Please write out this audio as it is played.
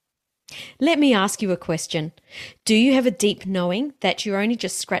Let me ask you a question. Do you have a deep knowing that you're only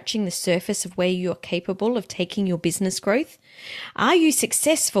just scratching the surface of where you're capable of taking your business growth? Are you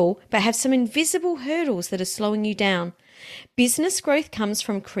successful but have some invisible hurdles that are slowing you down? Business growth comes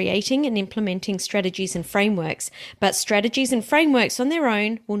from creating and implementing strategies and frameworks, but strategies and frameworks on their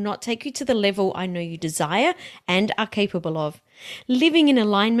own will not take you to the level I know you desire and are capable of. Living in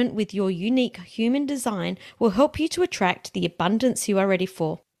alignment with your unique human design will help you to attract the abundance you are ready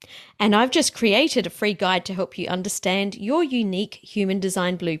for. And I've just created a free guide to help you understand your unique human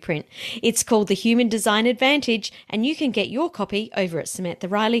design blueprint. It's called the Human Design Advantage, and you can get your copy over at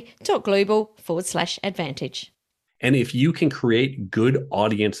SamanthaRiley.global/advantage. And if you can create good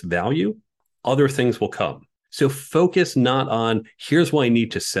audience value, other things will come. So focus not on here's what I need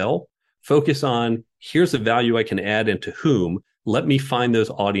to sell. Focus on here's the value I can add and to whom. Let me find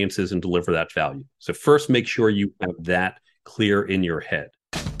those audiences and deliver that value. So first, make sure you have that clear in your head.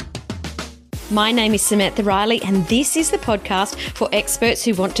 My name is Samantha Riley, and this is the podcast for experts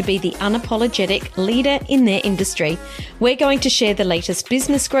who want to be the unapologetic leader in their industry. We're going to share the latest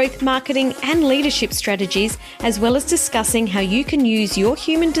business growth, marketing, and leadership strategies, as well as discussing how you can use your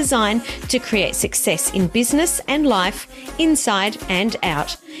human design to create success in business and life, inside and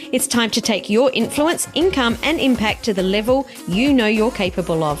out. It's time to take your influence, income, and impact to the level you know you're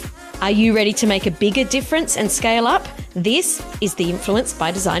capable of. Are you ready to make a bigger difference and scale up? This is the Influence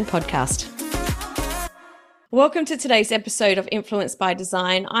by Design podcast. Welcome to today's episode of Influence by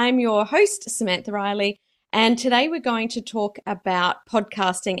Design. I'm your host, Samantha Riley, and today we're going to talk about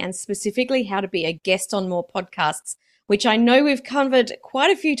podcasting and specifically how to be a guest on more podcasts, which I know we've covered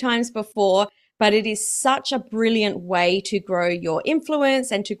quite a few times before, but it is such a brilliant way to grow your influence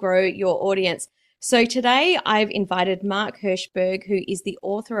and to grow your audience. So today I've invited Mark Herschberg, who is the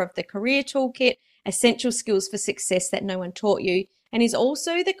author of the Career Toolkit, Essential Skills for Success That No One Taught You, and is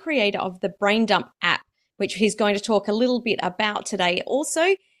also the creator of the Brain Dump app, which he's going to talk a little bit about today.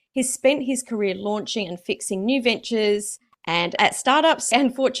 Also, he's spent his career launching and fixing new ventures and at startups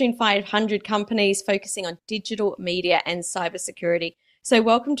and Fortune 500 companies focusing on digital media and cybersecurity. So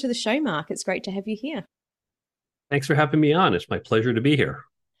welcome to the show, Mark. It's great to have you here. Thanks for having me on. It's my pleasure to be here.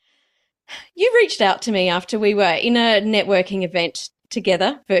 You reached out to me after we were in a networking event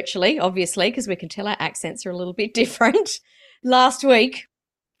together, virtually, obviously, because we can tell our accents are a little bit different. Last week,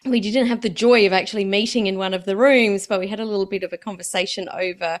 we didn't have the joy of actually meeting in one of the rooms, but we had a little bit of a conversation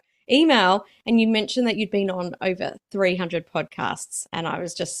over email, and you mentioned that you'd been on over 300 podcasts. And I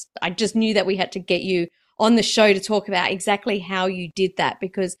just knew that we had to get you on the show to talk about exactly how you did that,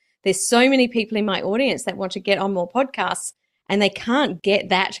 because there's so many people in my audience that want to get on more podcasts and they can't get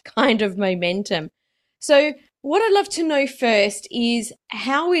that kind of momentum. So what I'd love to know first is,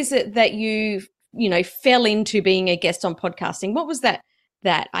 how is it that you fell into being a guest on podcasting? What was that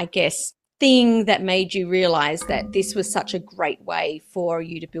I guess thing that made you realize that this was such a great way for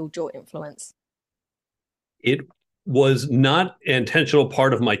you to build your influence? It was not an intentional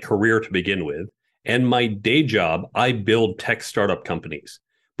part of my career to begin with. And my day job, I build tech startup companies.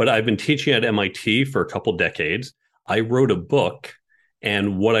 But I've been teaching at MIT for a couple decades. I wrote a book.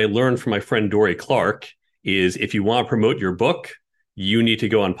 And what I learned from my friend Dorie Clark is, if you want to promote your book, you need to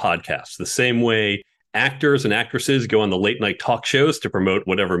go on podcasts. The same way actors and actresses go on the late night talk shows to promote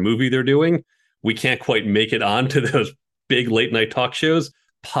whatever movie they're doing. We can't quite make it onto those big late night talk shows.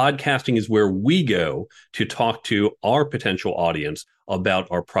 Podcasting is where we go to talk to our potential audience about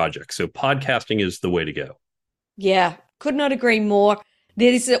our projects. So podcasting is the way to go. Yeah, could not agree more.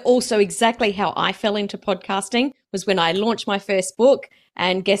 This is also exactly how I fell into podcasting, was when I launched my first book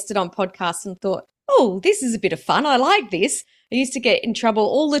and guested on podcasts and thought, oh, this is a bit of fun. I like this. I used to get in trouble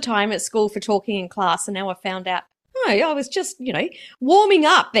all the time at school for talking in class, and now I found out, I was just, warming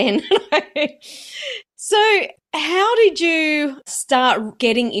up then. So how did you start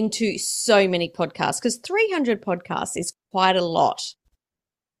getting into so many podcasts? Because 300 podcasts is quite a lot.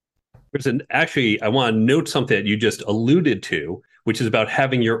 Actually, I want to note something that you just alluded to, which is about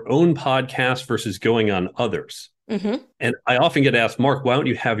having your own podcast versus going on others. Mm-hmm. And I often get asked, Mark, why don't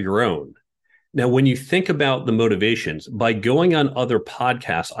you have your own? Now, when you think about the motivations, by going on other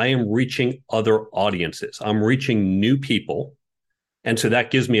podcasts, I am reaching other audiences. I'm reaching new people. And so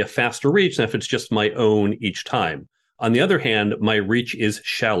that gives me a faster reach than if it's just my own each time. On the other hand, my reach is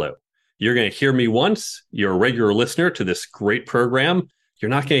shallow. You're going to hear me once. You're a regular listener to this great program. You're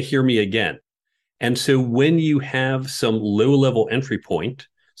not going to hear me again. And so when you have some low-level entry point,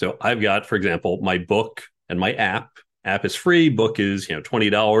 so I've got, for example, my book and my app. App is free. Book is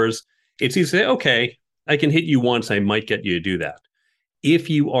 $20. It's easy to say, okay, I can hit you once. I might get you to do that. If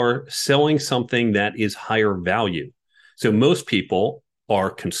you are selling something that is higher value. So most people are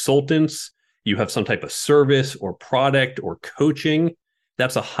consultants, you have some type of service or product or coaching,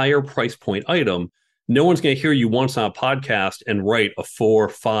 that's a higher price point item. No one's going to hear you once on a podcast and write a 4,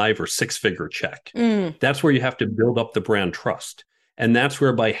 5, or 6-figure check. That's where you have to build up the brand trust. And that's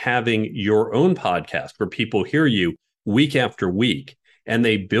where by having your own podcast where people hear you week after week and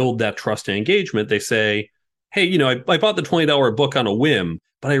they build that trust and engagement, they say, hey, I bought the $20 book on a whim,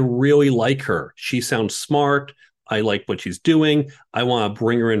 but I really like her. She sounds smart. I like what she's doing. I want to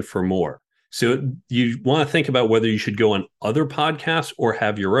bring her in for more. So you want to think about whether you should go on other podcasts or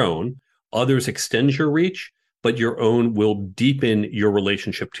have your own. Others extend your reach, but your own will deepen your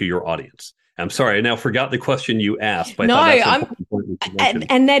relationship to your audience. I'm sorry, I now forgot the question you asked. But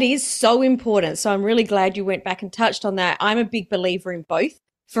and that is so important. So I'm really glad you went back and touched on that. I'm a big believer in both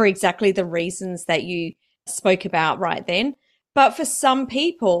for exactly the reasons that you spoke about right then. But for some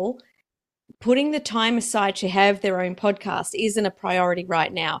people, putting the time aside to have their own podcast isn't a priority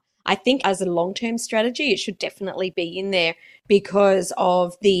right now. I think as a long-term strategy, it should definitely be in there because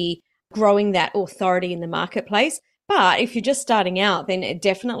of the growing that authority in the marketplace. But if you're just starting out, then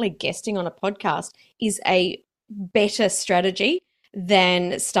definitely guesting on a podcast is a better strategy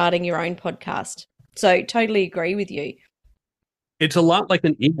than starting your own podcast. So totally agree with you. It's a lot like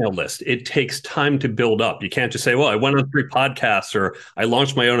an email list. It takes time to build up. You can't just say, well, I went on 3 podcasts or I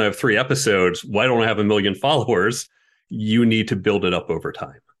launched my own, I have 3 episodes. Why don't I have 1 million followers? You need to build it up over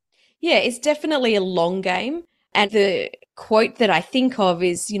time. Yeah, it's definitely a long game. And the quote that I think of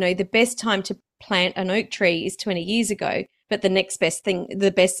is, the best time to plant an oak tree is 20 years ago, but the next best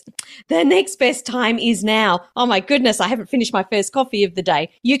time is now. Oh my goodness, I haven't finished my first coffee of the day.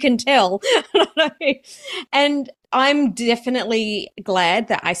 You can tell. And I'm definitely glad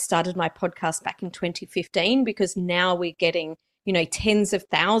that I started my podcast back in 2015 because now we're getting, tens of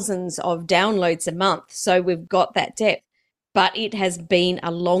thousands of downloads a month. So we've got that depth. But it has been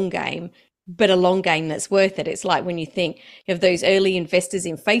a long game, but a long game that's worth it. It's like when you think of those early investors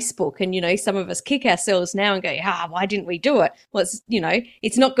in Facebook and, some of us kick ourselves now and go, why didn't we do it? Well,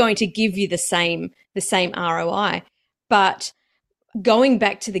 it's not going to give you the same ROI. But going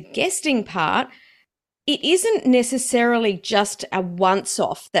back to the guesting part, it isn't necessarily just a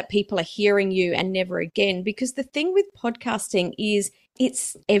once-off that people are hearing you and never again, because the thing with podcasting is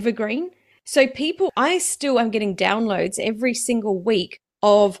it's evergreen. So I still am getting downloads every single week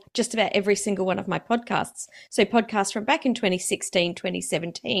of just about every single one of my podcasts. So podcasts from back in 2016,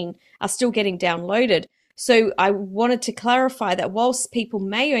 2017 are still getting downloaded. So I wanted to clarify that whilst people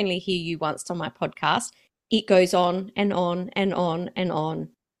may only hear you once on my podcast, it goes on and on and on and on.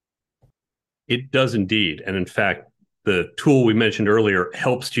 It does indeed. And in fact, the tool we mentioned earlier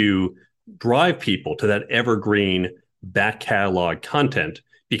helps you drive people to that evergreen back catalog content.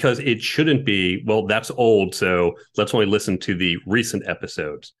 Because it shouldn't be, well, that's old, so let's only listen to the recent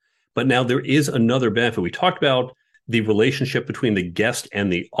episodes. But now there is another benefit. We talked about the relationship between the guest and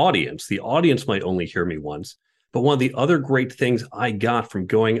the audience. The audience might only hear me once. But one of the other great things I got from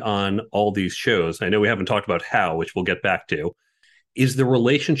going on all these shows, I know we haven't talked about how, which we'll get back to, is the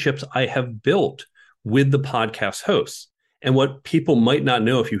relationships I have built with the podcast hosts. And what people might not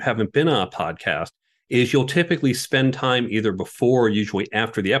know if you haven't been on a podcast is you'll typically spend time either before or usually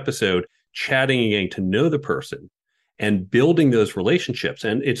after the episode chatting and getting to know the person and building those relationships.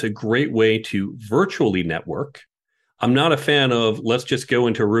 And it's a great way to virtually network. I'm not a fan of let's just go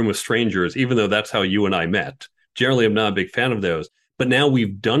into a room with strangers, even though that's how you and I met. Generally, I'm not a big fan of those. But now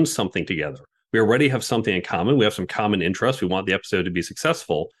we've done something together. We already have something in common. We have some common interests. We want the episode to be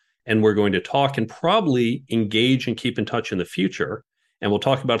successful. And we're going to talk and probably engage and keep in touch in the future. And we'll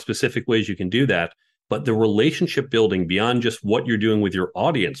talk about specific ways you can do that. But the relationship building beyond just what you're doing with your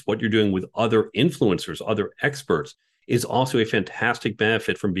audience, what you're doing with other influencers, other experts, is also a fantastic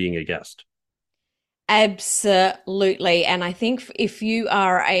benefit from being a guest. Absolutely. And I think if you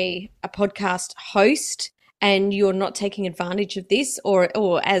are a podcast host and you're not taking advantage of this, or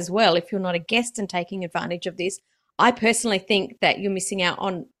as well, if you're not a guest and taking advantage of this, I personally think that you're missing out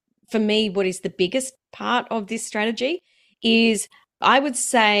on, for me, what is the biggest part of this strategy is, I would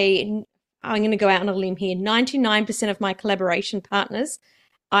say, I'm going to go out on a limb here, 99% of my collaboration partners,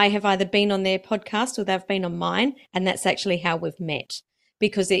 I have either been on their podcast or they've been on mine, and that's actually how we've met.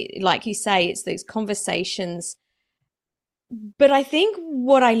 Because like you say, it's those conversations. But I think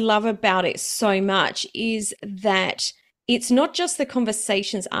what I love about it so much is that it's not just the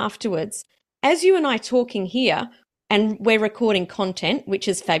conversations afterwards. As you and I talking here, and we're recording content, which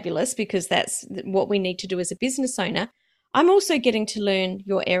is fabulous because that's what we need to do as a business owner, I'm also getting to learn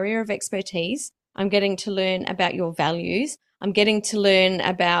your area of expertise. I'm getting to learn about your values. I'm getting to learn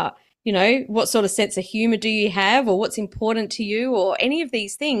about what sort of sense of humor do you have, or what's important to you, or any of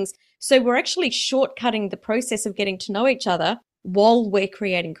these things. So we're actually shortcutting the process of getting to know each other while we're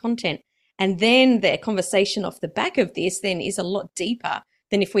creating content. And then the conversation off the back of this then is a lot deeper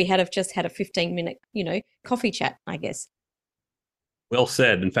than if we had have just had a 15-minute, coffee chat, I guess. Well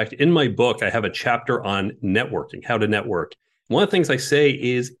said. In fact, in my book, I have a chapter on networking, how to network. One of the things I say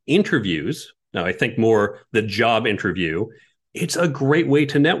is interviews. Now, I think more the job interview. It's a great way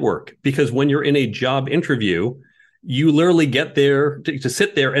to network, because when you're in a job interview, you literally get there to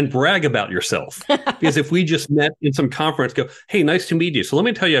sit there and brag about yourself. Because if we just met in some conference, go, hey, nice to meet you. So let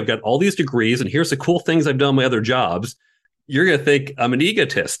me tell you, I've got all these degrees and here's the cool things I've done in my other jobs. You're going to think I'm an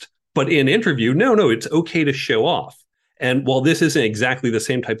egotist. But in interview, no, it's okay to show off. And while this isn't exactly the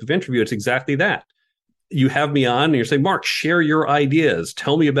same type of interview, it's exactly that. You have me on and you're saying, Mark, share your ideas.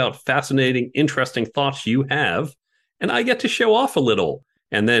 Tell me about fascinating, interesting thoughts you have. And I get to show off a little.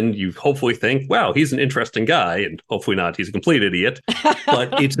 And then you hopefully think, wow, he's an interesting guy. And hopefully not, he's a complete idiot.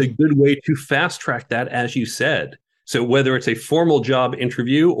 But it's a good way to fast track that, as you said. So whether it's a formal job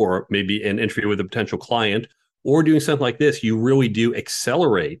interview or maybe an interview with a potential client or doing something like this, you really do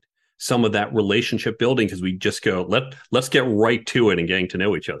accelerate some of that relationship building, because we just go, let's get right to it and getting to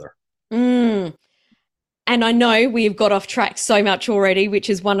know each other. And I know we've got off track so much already, which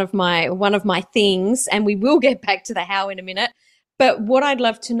is one of my things. And we will get back to the how in a minute. But what I'd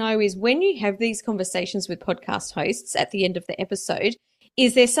love to know is, when you have these conversations with podcast hosts at the end of the episode,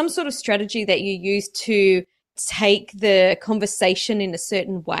 is there some sort of strategy that you use to take the conversation in a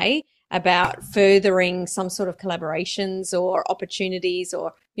certain way about furthering some sort of collaborations or opportunities,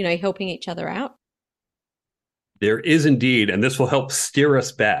 or, helping each other out? There is indeed, and this will help steer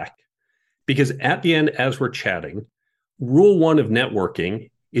us back, because at the end, as we're chatting, rule one of networking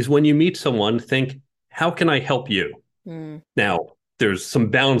is, when you meet someone, think, how can I help you? Now, there's some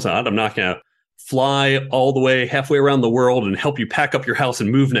bounds on it. I'm not going to fly all the way halfway around the world and help you pack up your house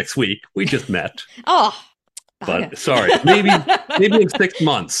and move next week. We just met. But sorry, maybe in 6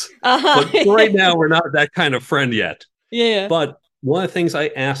 months. But right now, we're not that kind of friend yet. Yeah. But one of the things I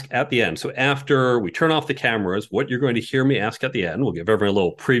ask at the end, so after we turn off the cameras, what you're going to hear me ask at the end, we'll give everyone a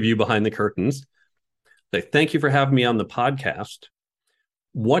little preview behind the curtains. Say, thank you for having me on the podcast.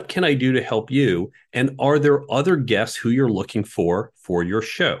 What can I do to help you? And are there other guests who you're looking for your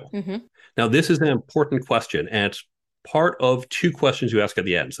show? Mm-hmm. Now, this is an important question, and it's part of two questions you ask at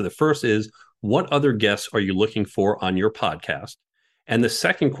the end. So the first is, what other guests are you looking for on your podcast? And the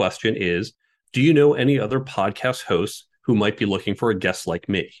second question is, do you know any other podcast hosts who might be looking for a guest like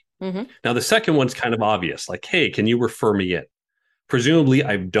me? Mm-hmm. Now, the second one's kind of obvious, like, hey, can you refer me in? Presumably,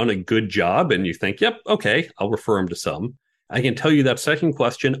 I've done a good job, and you think, yep, okay, I'll refer them to some. I can tell you that second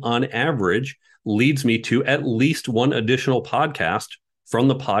question, on average, leads me to at least one additional podcast from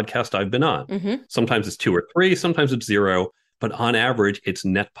the podcast I've been on. Mm-hmm. Sometimes it's 2 or 3, sometimes it's 0, but on average, it's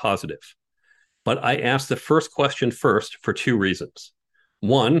net positive. But I ask the first question first for 2 reasons.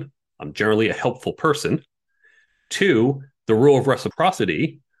 1, I'm generally a helpful person. 2, the rule of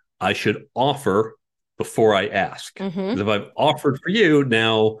reciprocity, I should offer before I ask. Mm-hmm. If I've offered for you,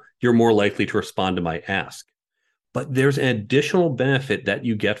 now you're more likely to respond to my ask. But there's an additional benefit that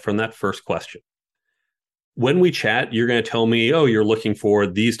you get from that first question. When we chat, you're going to tell me, oh, you're looking for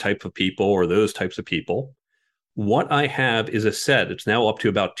these type of people or those types of people. What I have is a set. It's now up to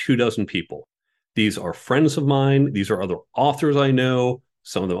about 24 people. These are friends of mine. These are other authors I know,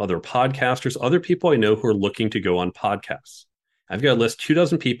 some of them other podcasters, other people I know who are looking to go on podcasts. I've got a list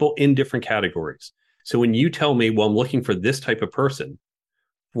 24 people in different categories. So when you tell me, well, I'm looking for this type of person,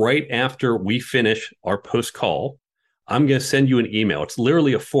 right after we finish our post call, I'm going to send you an email. It's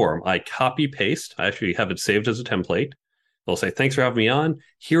literally a form. I copy paste. I actually have it saved as a template. They'll say, thanks for having me on.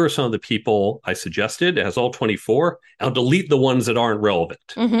 Here are some of the people I suggested. It has all 24. I'll delete the ones that aren't relevant.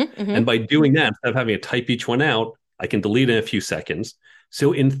 Mm-hmm, mm-hmm. And by doing that, instead of having to type each one out, I can delete in a few seconds.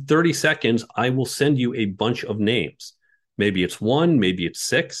 So in 30 seconds, I will send you a bunch of names. Maybe it's 1, maybe it's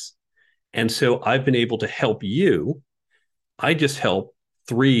 6. And so I've been able to help you. I just help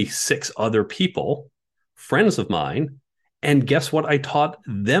 3, 6 other people, friends of mine. And guess what I taught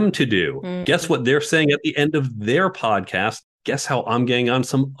them to do? Mm-hmm. Guess what they're saying at the end of their podcast? Guess how I'm getting on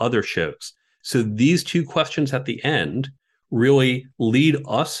some other shows? So these 2 questions at the end really lead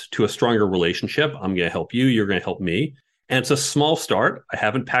us to a stronger relationship. I'm going to help you. You're going to help me. And it's a small start. I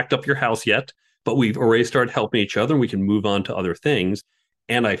haven't packed up your house yet, but we've already started helping each other. And we can move on to other things.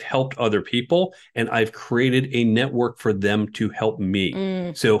 And I've helped other people, and I've created a network for them to help me.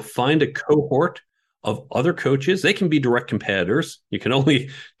 Mm. So find a cohort of other coaches. They can be direct competitors. You can only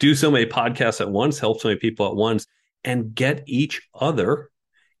do so many podcasts at once, help so many people at once, and get each other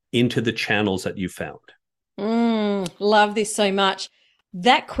into the channels that you found. Love this so much.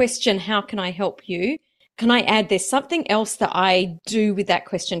 That question, how can I help you? Can I add, there's something else that I do with that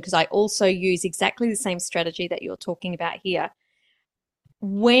question, because I also use exactly the same strategy that you're talking about here.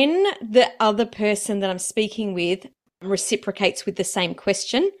 When the other person that I'm speaking with reciprocates with the same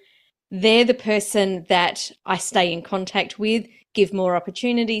question, they're the person that I stay in contact with, give more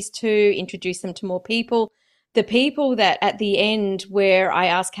opportunities to, introduce them to more people. The people that at the end where I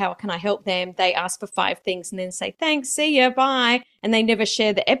ask, how can I help them? They ask for 5 things and then say, thanks, see ya, bye. And they never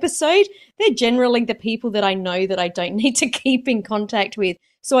share the episode. They're generally the people that I know that I don't need to keep in contact with.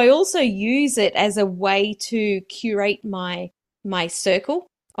 So I also use it as a way to curate my circle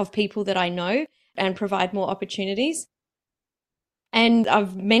of people that I know and provide more opportunities. And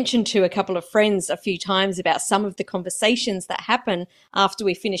I've mentioned to a couple of friends a few times about some of the conversations that happen after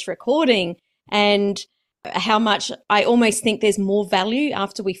we finish recording, and how much I almost think there's more value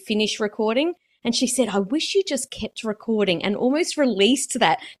after we finish recording. And she said, I wish you just kept recording and almost released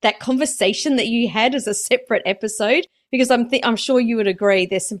that conversation that you had as a separate episode, because I'm sure you would agree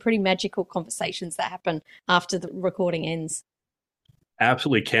there's some pretty magical conversations that happen after the recording ends.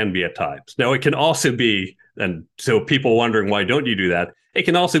 Absolutely can be at times. Now, it can also be, and so people wondering, why don't you do that? It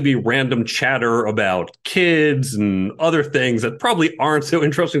can also be random chatter about kids and other things that probably aren't so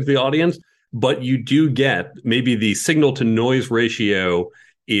interesting to the audience, but you do get maybe the signal to noise ratio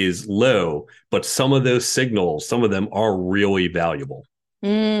is low, but some of those signals, some of them are really valuable.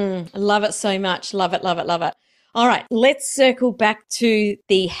 Love it so much. Love it, love it, love it. All right, let's circle back to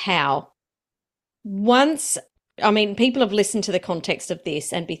the how. People have listened to the context of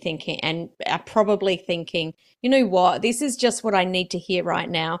this and are probably thinking, you know what, this is just what I need to hear right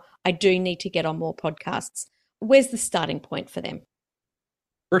now. I do need to get on more podcasts. Where's the starting point for them?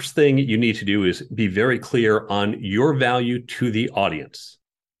 First thing you need to do is be very clear on your value to the audience.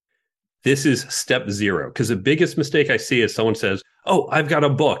 This is step 0, because the biggest mistake I see is someone says, oh, I've got a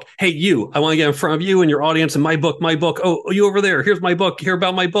book. Hey, you, I want to get in front of you and your audience and my book. Oh, you over there. Here's my book. Hear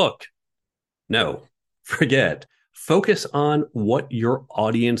about my book. No, forget. Focus on what your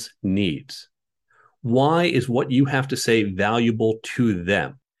audience needs. Why is what you have to say valuable to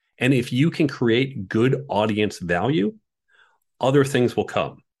them? And if you can create good audience value, other things will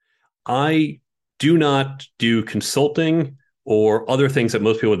come. I do not do consulting or other things that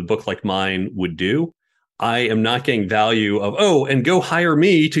most people with a book like mine would do. I am not getting value of, and go hire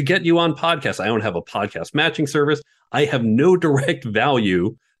me to get you on podcasts. I don't have a podcast matching service. I have no direct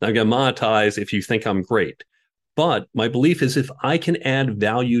value that I'm going to monetize if you think I'm great. But my belief is if I can add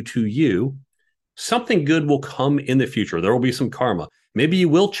value to you, something good will come in the future. There will be some karma. Maybe you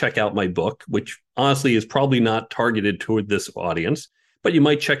will check out my book, which honestly is probably not targeted toward this audience, but you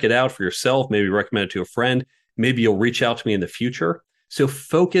might check it out for yourself, maybe recommend it to a friend. Maybe you'll reach out to me in the future. So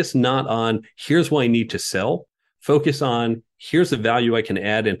focus not on here's what I need to sell. Focus on here's the value I can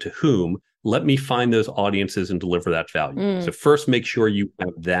add and to whom. Let me find those audiences and deliver that value. So first, make sure you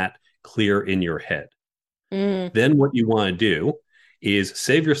have that clear in your head. Then what you want to do is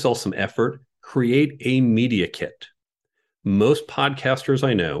save yourself some effort, create a media kit. Most podcasters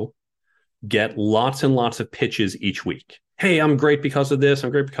I know get lots and lots of pitches each week. Hey, I'm great because of this.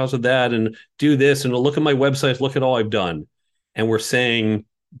 I'm great because of that. And do this. And look at my websites. Look at all I've done. And we're saying,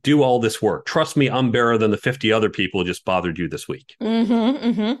 do all this work. Trust me, I'm better than the 50 other people who just bothered you this week.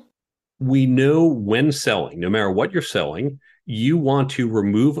 We know when selling, no matter what you're selling, you want to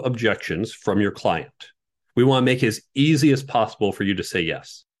remove objections from your client. We want to make it as easy as possible for you to say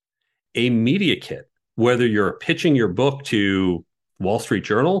yes. A media kit, whether you're pitching your book to Wall Street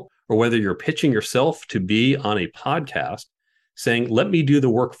Journal or whether you're pitching yourself to be on a podcast, saying, let me do the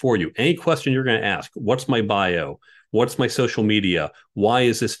work for you. Any question you're going to ask, what's my bio? What's my social media? Why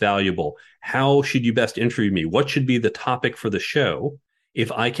is this valuable? How should you best interview me? What should be the topic for the show? If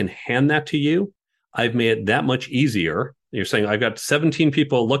I can hand that to you, I've made it that much easier. You're saying, I've got 17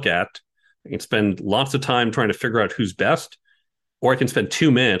 people to look at. I can spend lots of time trying to figure out who's best, or I can spend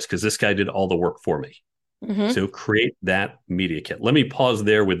 2 minutes because this guy did all the work for me. So create that media kit. Let me pause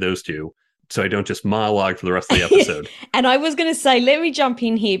there with those two so I don't just monologue for the rest of the episode. And I was going to say, let me jump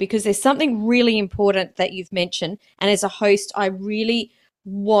in here because there's something really important that you've mentioned. And as a host, I really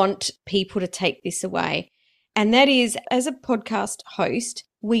want people to take this away. And that is, as a podcast host,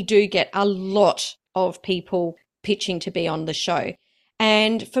 we do get a lot of people pitching to be on the show.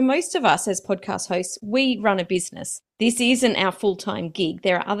 And for most of us as podcast hosts, we run a business. This isn't our full-time gig.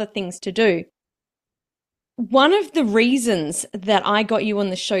 There are other things to do. One of the reasons that I got you on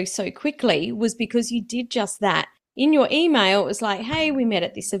the show so quickly was because you did just that. In your email, it was like, hey, we met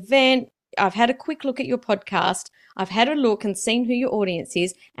at this event. I've had a quick look at your podcast. I've had a look and seen who your audience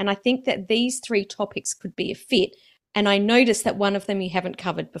is, and I think that these 3 topics could be a fit. And I noticed that one of them you haven't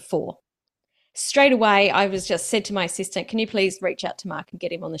covered before. Straight away, I was just said to my assistant, can you please reach out to Mark and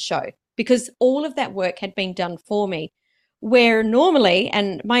get him on the show? Because all of that work had been done for me. Where normally,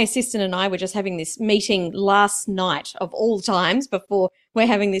 and my assistant and I were just having this meeting last night of all times before we're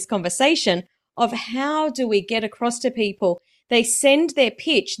having this conversation of how do we get across to people. They send their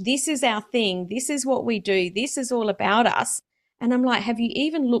pitch. This is our thing. This is what we do. This is all about us. And I'm like, have you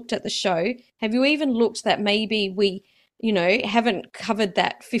even looked at the show? Have you even looked that maybe we, haven't covered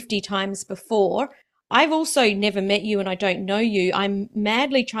that 50 times before? I've also never met you and I don't know you. I'm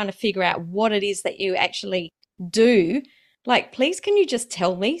madly trying to figure out what it is that you actually do. Like, please, can you just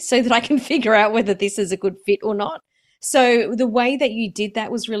tell me so that I can figure out whether this is a good fit or not? So the way that you did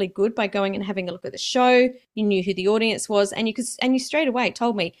that was really good by going and having a look at the show. You knew who the audience was, and you straight away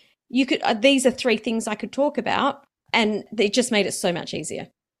told me you could. These are 3 things I could talk about, and it just made it so much easier.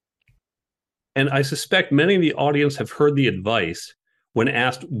 And I suspect many of the audience have heard the advice when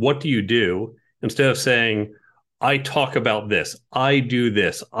asked, "What do you do?" Instead of saying, "I talk about this, I do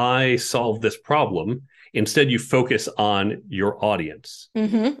this, I solve this problem." Instead, you focus on your audience.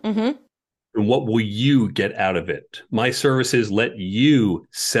 Mm-hmm, mm-hmm. And what will you get out of it? My services let you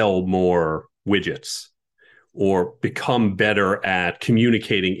sell more widgets or become better at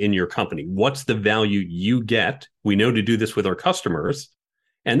communicating in your company. What's the value you get? We know to do this with our customers.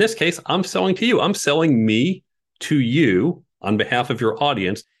 In this case, I'm selling to you. I'm selling me to you on behalf of your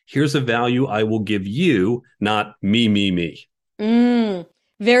audience. Here's a value I will give you, not me.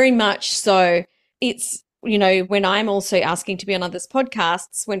 Very much so. It's, when I'm also asking to be on others'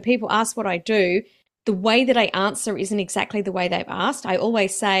 podcasts, when people ask what I do, the way that I answer isn't exactly the way they've asked. I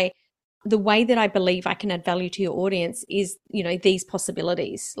always say the way that I believe I can add value to your audience is, these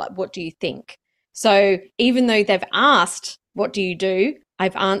possibilities. Like, what do you think? So even though they've asked, what do you do?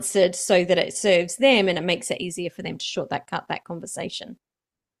 I've answered so that it serves them and it makes it easier for them to shortcut that conversation.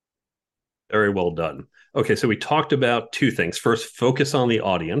 Very well done. Okay, so we talked about 2 things. First, focus on the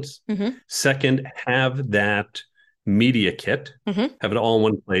audience. Mm-hmm. Second, have that media kit, mm-hmm. have it all in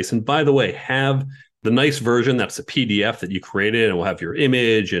one place. And by the way, have the nice version that's a PDF that you created and will have your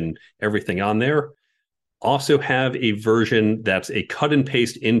image and everything on there. Also have a version that's a cut and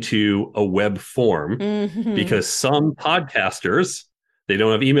paste into a web form, mm-hmm. because some podcasters, they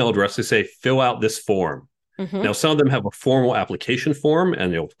don't have email address. They say, fill out this form. Mm-hmm. Now, some of them have a formal application form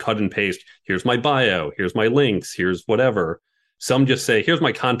and they'll cut and paste. Here's my bio. Here's my links. Here's whatever. Some just say, here's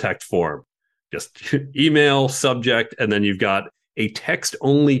my contact form. Just email, subject, and then you've got a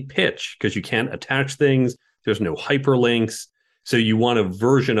text-only pitch because you can't attach things. There's no hyperlinks. So you want a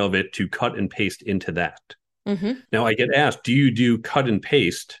version of it to cut and paste into that. Mm-hmm. Now, I get asked, do you do cut and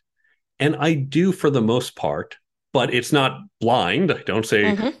paste? And I do for the most part. But it's not blind. I don't say,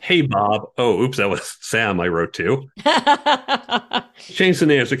 mm-hmm. Hey, Bob. Oh, oops, that was Sam I wrote to. Change the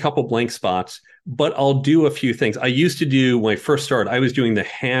names, a couple blank spots, but I'll do a few things. I used to do, when I first started, I was doing the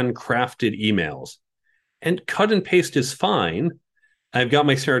handcrafted emails. And cut and paste is fine. I've got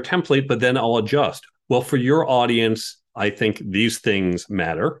my standard template, but then I'll adjust. Well, for your audience, I think these things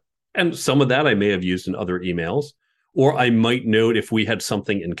matter. And some of that I may have used in other emails. Or I might note if we had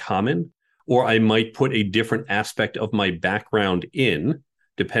something in common. Or I might put a different aspect of my background in,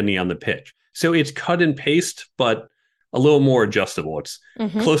 depending on the pitch. So it's cut and paste, but a little more adjustable. It's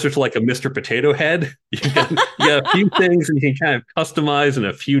mm-hmm. closer to like a Mr. Potato Head. You got a few things and you can kind of customize in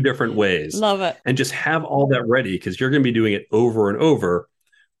a few different ways. Love it. And just have all that ready because you're going to be doing it over and over,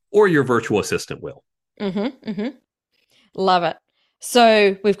 or your virtual assistant will. Mm-hmm. Mm-hmm. Love it.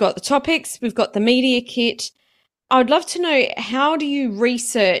 So we've got the topics, we've got the media kit. I would love to know, how do you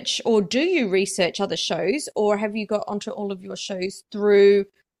research, or do you research other shows, or have you got onto all of your shows through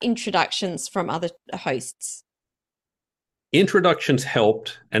introductions from other hosts? Introductions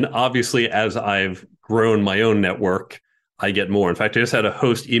helped. And obviously, as I've grown my own network, I get more. In fact, I just had a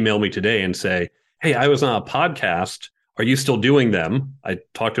host email me today and say, hey, I was on a podcast. Are you still doing them? I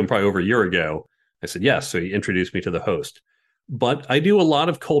talked to him probably over a year ago. I said, yes. So he introduced me to the host. But I do a lot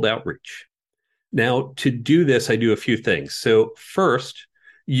of cold outreach. Now, to do this, I do a few things. So first,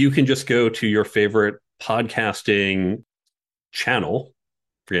 you can just go to your favorite podcasting channel,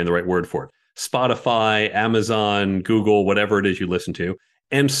 forgetting the right word for it, Spotify, Amazon, Google, whatever it is you listen to,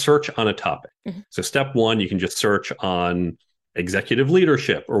 and search on a topic. Mm-hmm. So step 1, you can just search on executive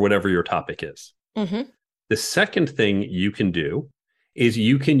leadership or whatever your topic is. Mm-hmm. The second thing you can do is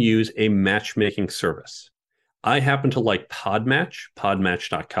you can use a matchmaking service. I happen to like Podmatch,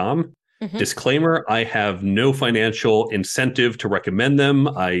 podmatch.com. Mm-hmm. Disclaimer, I have no financial incentive to recommend them.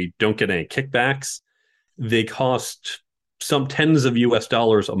 I don't get any kickbacks. They cost some tens of US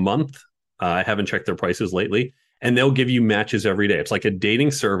dollars a month. I haven't checked their prices lately. And they'll give you matches every day. It's like a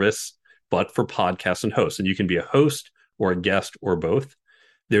dating service, but for podcasts and hosts. And you can be a host or a guest or both.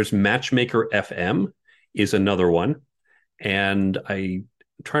 There's Matchmaker FM is another one. And I'm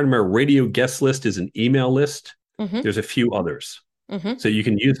trying to remember, Radio Guest List is an email list. Mm-hmm. There's a few others. Mm-hmm. So you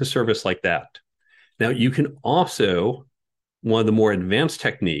can use a service like that. Now, you can also, one of the more advanced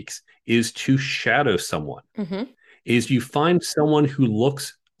techniques is to shadow someone. Mm-hmm. Is you find someone who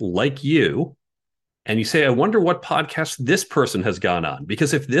looks like you, and you say, I wonder what podcast this person has gone on.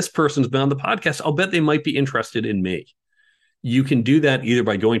 Because if this person's been on the podcast, I'll bet they might be interested in me. You can do that either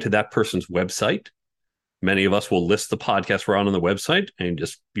by going to that person's website. Many of us will list the podcast we're on the website, and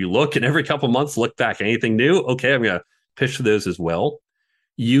just you look, and every couple of months, look back. Anything new? Okay, I'm going to pitch to those as well.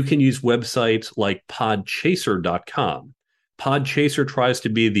 You can use websites like podchaser.com. Podchaser tries to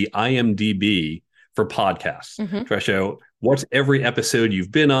be the IMDb for podcasts. Mm-hmm. Try to show what's every episode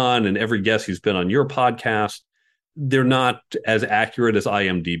you've been on and every guest who's been on your podcast. They're not as accurate as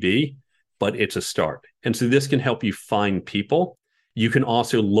IMDb, but it's a start. And so this can help you find people. You can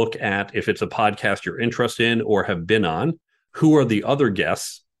also look at, if it's a podcast you're interested in or have been on, who are the other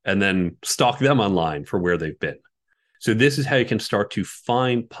guests, and then stalk them online for where they've been. So this is how you can start to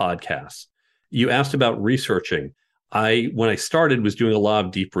find podcasts. You asked about researching. When I started, was doing a lot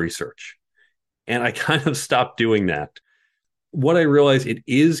of deep research, and I kind of stopped doing that. What I realized, it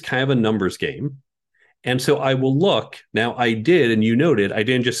is kind of a numbers game. And so I will look. Now, I did, and you noted, I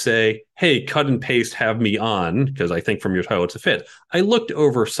didn't just say, hey, cut and paste, have me on, because I think from your title it's a fit. I looked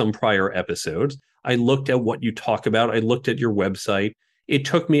over some prior episodes. I looked at what you talk about. I looked at your website. It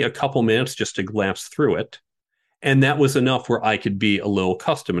took me a couple minutes just to glance through it. And that was enough where I could be a little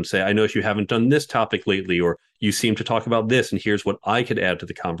custom and say, I notice you haven't done this topic lately, or you seem to talk about this, and here's what I could add to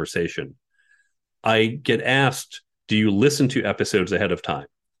the conversation. I get asked, do you listen to episodes ahead of time?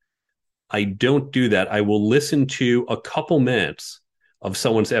 I don't do that. I will listen to a couple minutes of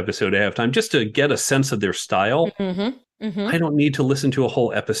someone's episode ahead of time just to get a sense of their style. Mm-hmm. Mm-hmm. I don't need to listen to a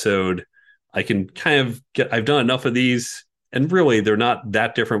whole episode. I can kind of I've done enough of these, and really they're not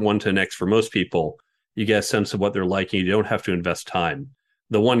that different one to the next for most people. You get a sense of what they're liking. You don't have to invest time.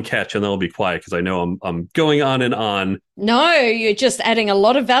 The one catch, and then I'll be quiet because I know I'm going on and on. No, you're just adding a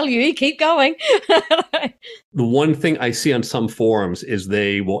lot of value. Keep going. The one thing I see on some forums is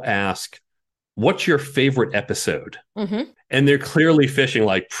they will ask, what's your favorite episode? Mm-hmm. And they're clearly fishing,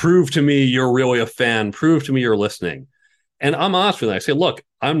 like, prove to me you're really a fan. Prove to me you're listening. And I'm honest with them. I say, look,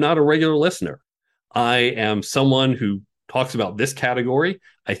 I'm not a regular listener. I am someone who talks about this category.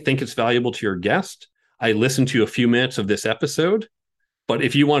 I think it's valuable to your guest. I listened to a few minutes of this episode. But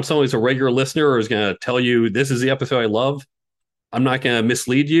if you want someone who's a regular listener or is going to tell you this is the episode I love, I'm not going to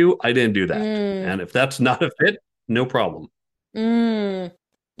mislead you. I didn't do that. And if that's not a fit, no problem.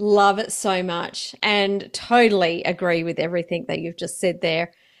 Love it so much, and totally agree with everything that you've just said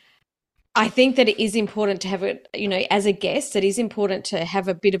there. I think that it is important to have it, as a guest, it is important to have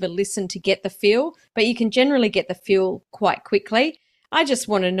a bit of a listen to get the feel, but you can generally get the feel quite quickly. I just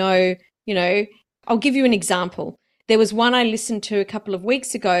want to know, I'll give you an example. There was one I listened to a couple of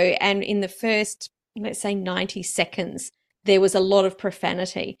weeks ago, and in the first, let's say 90 seconds, there was a lot of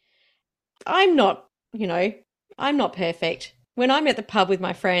profanity. I'm not perfect. When I'm at the pub with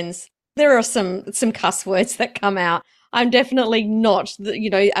my friends, there are some cuss words that come out. I'm definitely not,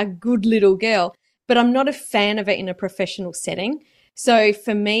 a good little girl, but I'm not a fan of it in a professional setting. So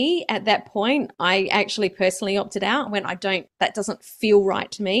for me, at that point, I actually personally opted out when that doesn't feel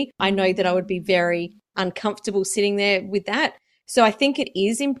right to me. I know that I would be very uncomfortable sitting there with that. So I think it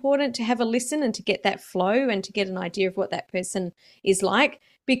is important to have a listen and to get that flow and to get an idea of what that person is like,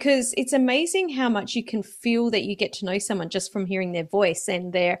 because it's amazing how much you can feel that you get to know someone just from hearing their voice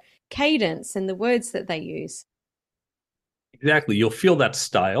and their cadence and the words that they use. Exactly. You'll feel that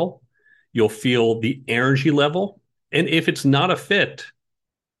style. You'll feel the energy level. And if it's not a fit,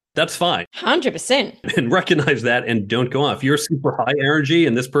 that's fine. 100%. And recognize that and don't go on. If you're super high energy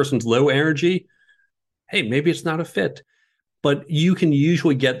and this person's low energy, hey, maybe it's not a fit. But you can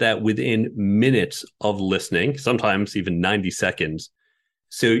usually get that within minutes of listening, sometimes even 90 seconds.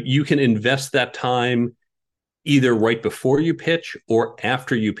 So you can invest that time either right before you pitch or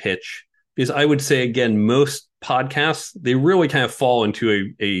after you pitch. Because I would say, again, most podcasts, they really kind of fall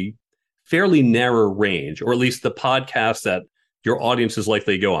into a fairly narrow range, or at least the podcasts that your audience is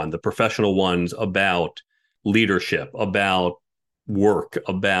likely to go on, the professional ones about leadership, about work,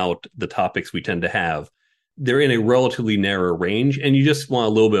 about the topics we tend to have. They're in a relatively narrow range, and you just want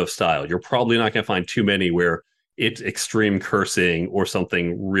a little bit of style. You're probably not going to find too many where it's extreme cursing or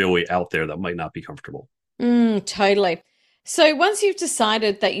something really out there that might not be comfortable. Totally. So once you've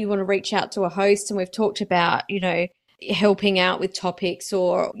decided that you want to reach out to a host, and we've talked about, helping out with topics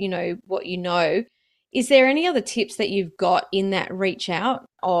or, what is there any other tips that you've got in that reach out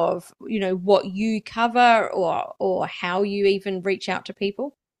of, what you cover or how you even reach out to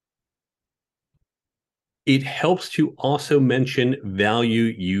people? It helps to also mention value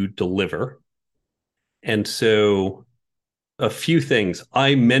you deliver. And so a few things.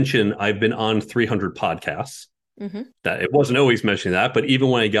 I mentioned I've been on 300 podcasts. Mm-hmm. That it wasn't always mentioning that, but even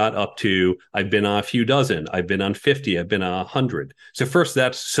when I got up to, I've been on a few dozen, I've been on 50, I've been on 100. So first,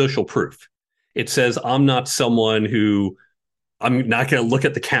 that's social proof. It says I'm not someone who I'm not going to look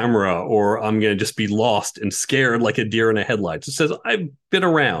at the camera or I'm going to just be lost and scared like a deer in the headlights. It says I've been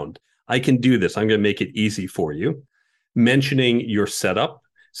around. I can do this. I'm going to make it easy for you. Mentioning your setup.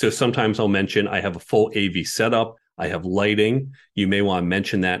 So sometimes I'll mention I have a full AV setup. I have lighting. You may want to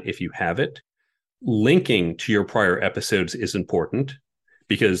mention that if you have it. Linking to your prior episodes is important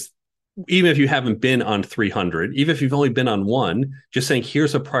because even if you haven't been on 300, even if you've only been on one, just saying,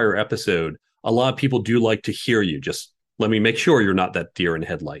 here's a prior episode. A lot of people do like to hear you. Just let me make sure you're not that deer in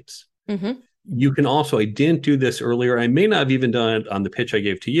headlights. Mm-hmm. You can also, I didn't do this earlier. I may not have even done it on the pitch I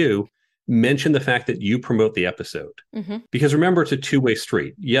gave to you. Mention the fact that you promote the episode. Mm-hmm. Because remember, it's a two-way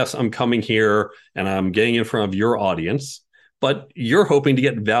street. Yes, I'm coming here and I'm getting in front of your audience, but you're hoping to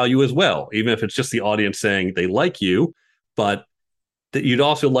get value as well, even if it's just the audience saying they like you, but that you'd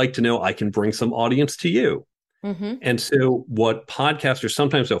also like to know I can bring some audience to you. Mm-hmm. And so what podcasters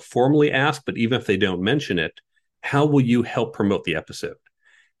sometimes they'll formally ask, but even if they don't mention it, how will you help promote the episode?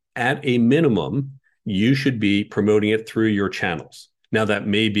 At a minimum, you should be promoting it through your channels. Now, that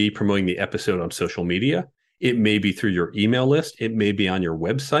may be promoting the episode on social media. It may be through your email list. It may be on your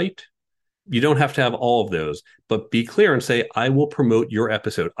website. You don't have to have all of those, but be clear and say, I will promote your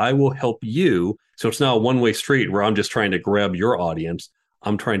episode. I will help you. So it's not a one-way street where I'm just trying to grab your audience.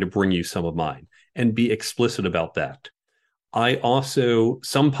 I'm trying to bring you some of mine, and be explicit about that.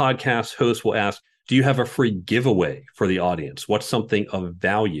 Some podcast hosts will ask, do you have a free giveaway for the audience? What's something of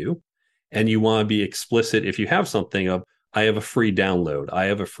value? And you want to be explicit if you have something of, I have a free download. I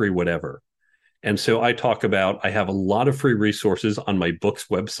have a free whatever. And so I talk about, I have a lot of free resources on my book's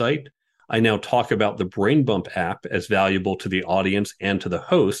website. I now talk about the Brain Bump app as valuable to the audience and to the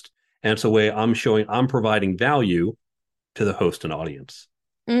host. And it's a way I'm showing I'm providing value to the host and audience.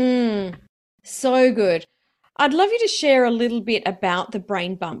 So good. I'd love you to share a little bit about the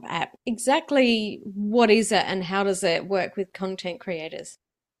Brain Bump app. Exactly what is it and how does it work with content creators?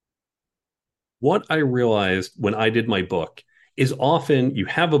 What I realized when I did my book is often you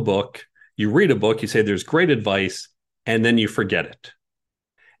have a book, you read a book, you say there's great advice, and then you forget it.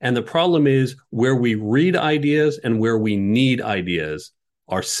 And the problem is where we read ideas and where we need ideas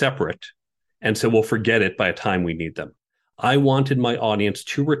are separate. And so we'll forget it by the time we need them. I wanted my audience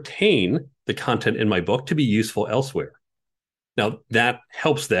to retain the content in my book to be useful elsewhere. Now, that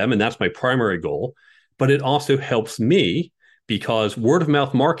helps them, and that's my primary goal, but it also helps me because word of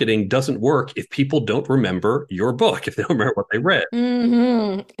mouth marketing doesn't work if people don't remember your book, if they don't remember what they read.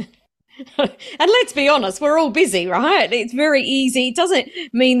 Mm-hmm. And let's be honest, we're all busy, right? It's very easy. It doesn't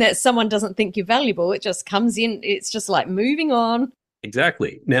mean that someone doesn't think you're valuable. It just comes in. It's just like moving on.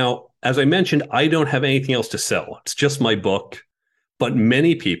 Exactly. Now, as I mentioned, I don't have anything else to sell. It's just my book. But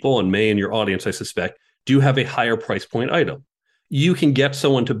many people, and many in your audience, I suspect, do have a higher price point item. You can get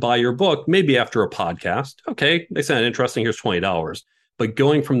someone to buy your book maybe after a podcast. Okay, they sound interesting. Here's $20. But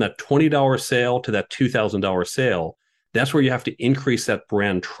going from that $20 sale to that $2,000 sale, that's where you have to increase that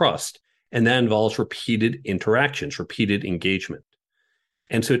brand trust. And that involves repeated interactions, repeated engagement.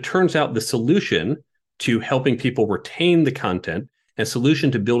 And so it turns out the solution to helping people retain the content and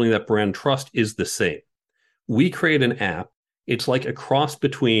solution to building that brand trust is the same. We create an app. It's like a cross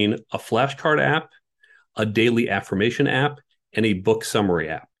between a flashcard app, a daily affirmation app, and a book summary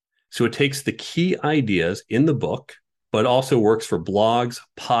app. So it takes the key ideas in the book, but also works for blogs,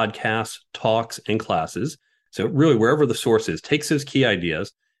 podcasts, talks, and classes. So really, wherever the source is, takes those key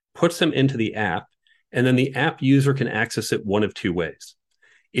ideas, puts them into the app, and then the app user can access it one of two ways.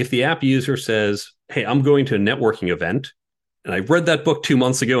 If the app user says, hey, I'm going to a networking event, and I read that book 2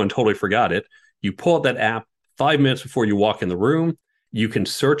 months ago and totally forgot it, you pull out that app 5 minutes before you walk in the room. You can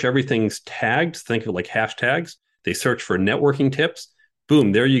search everything's tagged. Think of it like hashtags. They search for networking tips.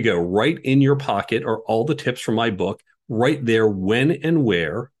 Boom, there you go. Right in your pocket are all the tips from my book, right there when and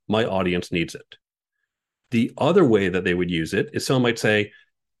where my audience needs it. The other way that they would use it is someone might say,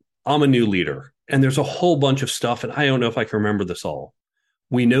 I'm a new leader, and there's a whole bunch of stuff, and I don't know if I can remember this all.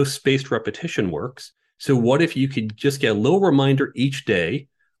 We know spaced repetition works. So what if you could just get a little reminder each day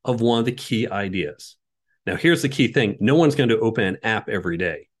of one of the key ideas? Now, here's the key thing. No one's going to open an app every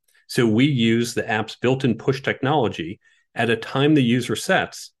day. So we use the app's built-in push technology at a time the user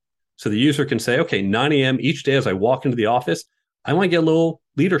sets. So the user can say, okay, 9 a.m. each day as I walk into the office, I want to get a little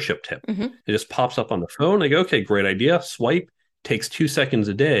leadership tip. Mm-hmm. It just pops up on the phone. I go, okay, great idea. Swipe, takes 2 seconds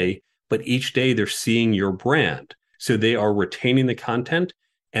a day, but each day they're seeing your brand. So they are retaining the content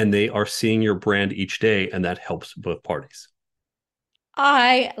and they are seeing your brand each day, and that helps both parties.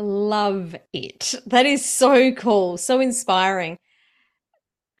 I love it. That is so cool, so inspiring.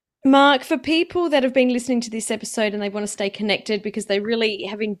 Mark, for people that have been listening to this episode and they want to stay connected because they really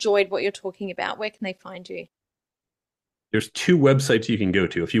have enjoyed what you're talking about, where can they find you? There's 2 websites you can go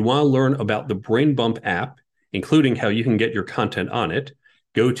to. If you want to learn about the BrainBump app, including how you can get your content on it,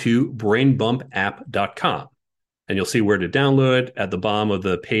 go to brainbumpapp.com. And you'll see where to download. At the bottom of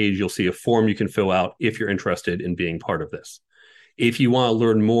the page, you'll see a form you can fill out if you're interested in being part of this. If you want to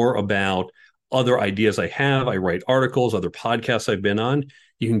learn more about other ideas I have, I write articles, other podcasts I've been on,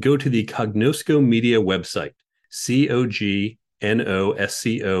 you can go to the Cognosco Media website, COGNOSCO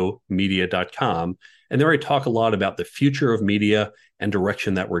media.com. And there I talk a lot about the future of media and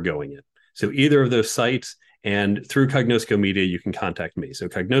direction that we're going in. So either of those sites, and through Cognosco Media, you can contact me. So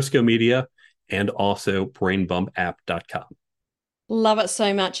Cognosco Media and also brainbumpapp.com. Love it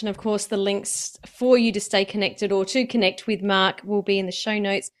so much. And of course, the links for you to stay connected or to connect with Mark will be in the show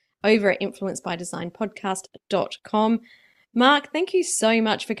notes over at influencebydesignpodcast.com. Mark, thank you so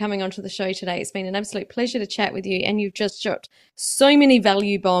much for coming onto the show today. It's been an absolute pleasure to chat with you, and you've just dropped so many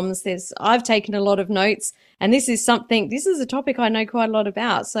value bombs. I've taken a lot of notes, and this is a topic I know quite a lot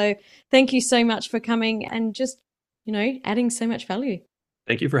about. So thank you so much for coming and just, adding so much value.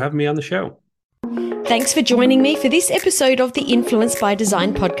 Thank you for having me on the show. Thanks for joining me for this episode of the Influence by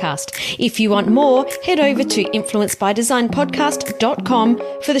Design podcast. If you want more, head over to influencebydesignpodcast.com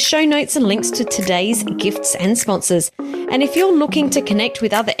for the show notes and links to today's gifts and sponsors. And if you're looking to connect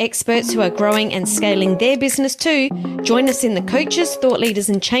with other experts who are growing and scaling their business too, join us in the Coaches, Thought Leaders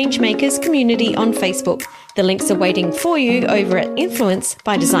and Changemakers community on Facebook. The links are waiting for you over at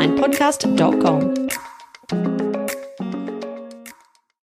influencebydesignpodcast.com.